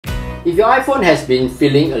If your iPhone has been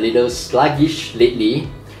feeling a little sluggish lately,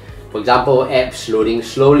 for example, apps loading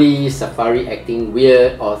slowly, Safari acting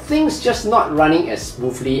weird, or things just not running as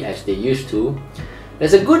smoothly as they used to,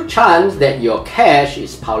 there's a good chance that your cache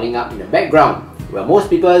is piling up in the background, where most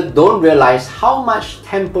people don't realize how much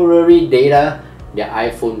temporary data their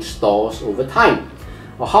iPhone stores over time,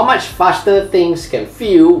 or how much faster things can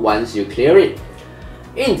feel once you clear it.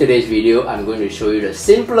 In today's video, I'm going to show you the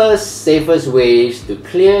simplest, safest ways to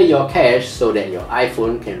clear your cache so that your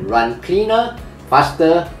iPhone can run cleaner,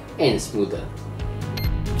 faster, and smoother.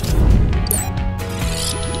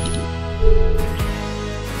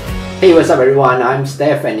 Hey, what's up everyone? I'm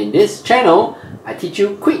Steph, and in this channel, I teach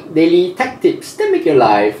you quick daily tech tips that make your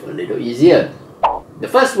life a little easier. The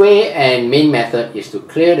first way and main method is to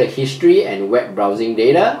clear the history and web browsing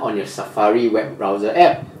data on your Safari web browser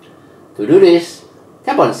app. To do this,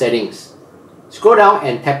 tap on Settings, scroll down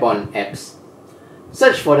and tap on Apps.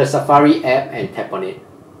 Search for the Safari app and tap on it.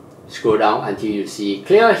 Scroll down until you see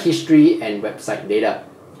Clear History and Website Data.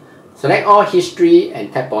 Select all history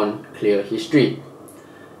and tap on Clear History.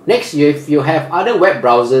 Next, if you have other web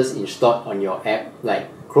browsers installed on your app like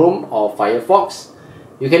Chrome or Firefox,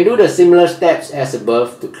 you can do the similar steps as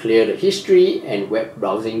above to clear the history and web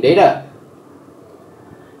browsing data.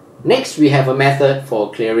 Next, we have a method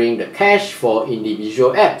for clearing the cache for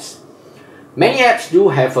individual apps. Many apps do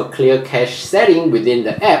have a clear cache setting within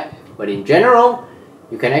the app, but in general,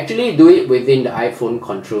 you can actually do it within the iPhone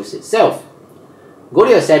controls itself. Go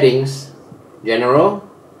to your Settings, General,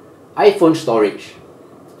 iPhone Storage.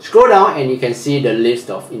 Scroll down and you can see the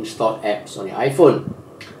list of installed apps on your iPhone.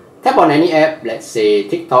 Tap on any app, let's say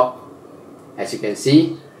TikTok. As you can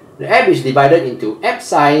see, the app is divided into app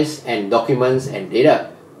size and documents and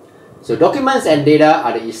data. So documents and data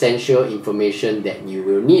are the essential information that you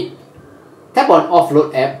will need. Tap on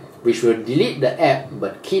Offload App, which will delete the app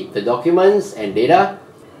but keep the documents and data.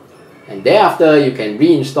 And thereafter, you can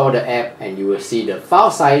reinstall the app and you will see the file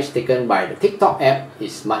size taken by the TikTok app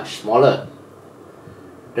is much smaller.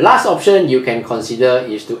 The last option you can consider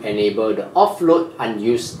is to enable the Offload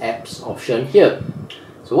Unused Apps option here.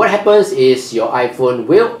 So what happens is your iPhone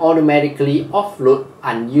will automatically offload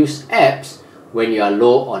unused apps when you are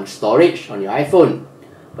low on storage on your iPhone,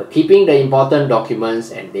 but keeping the important documents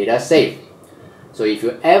and data safe. So if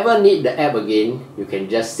you ever need the app again, you can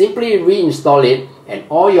just simply reinstall it and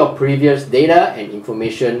all your previous data and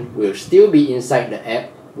information will still be inside the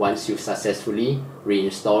app once you successfully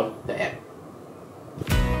reinstall the app.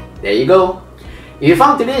 There you go. If you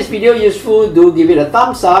found today's video useful, do give it a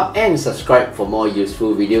thumbs up and subscribe for more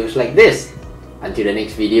useful videos like this. Until the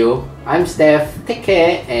next video, I'm Steph, take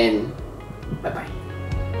care and bye-bye.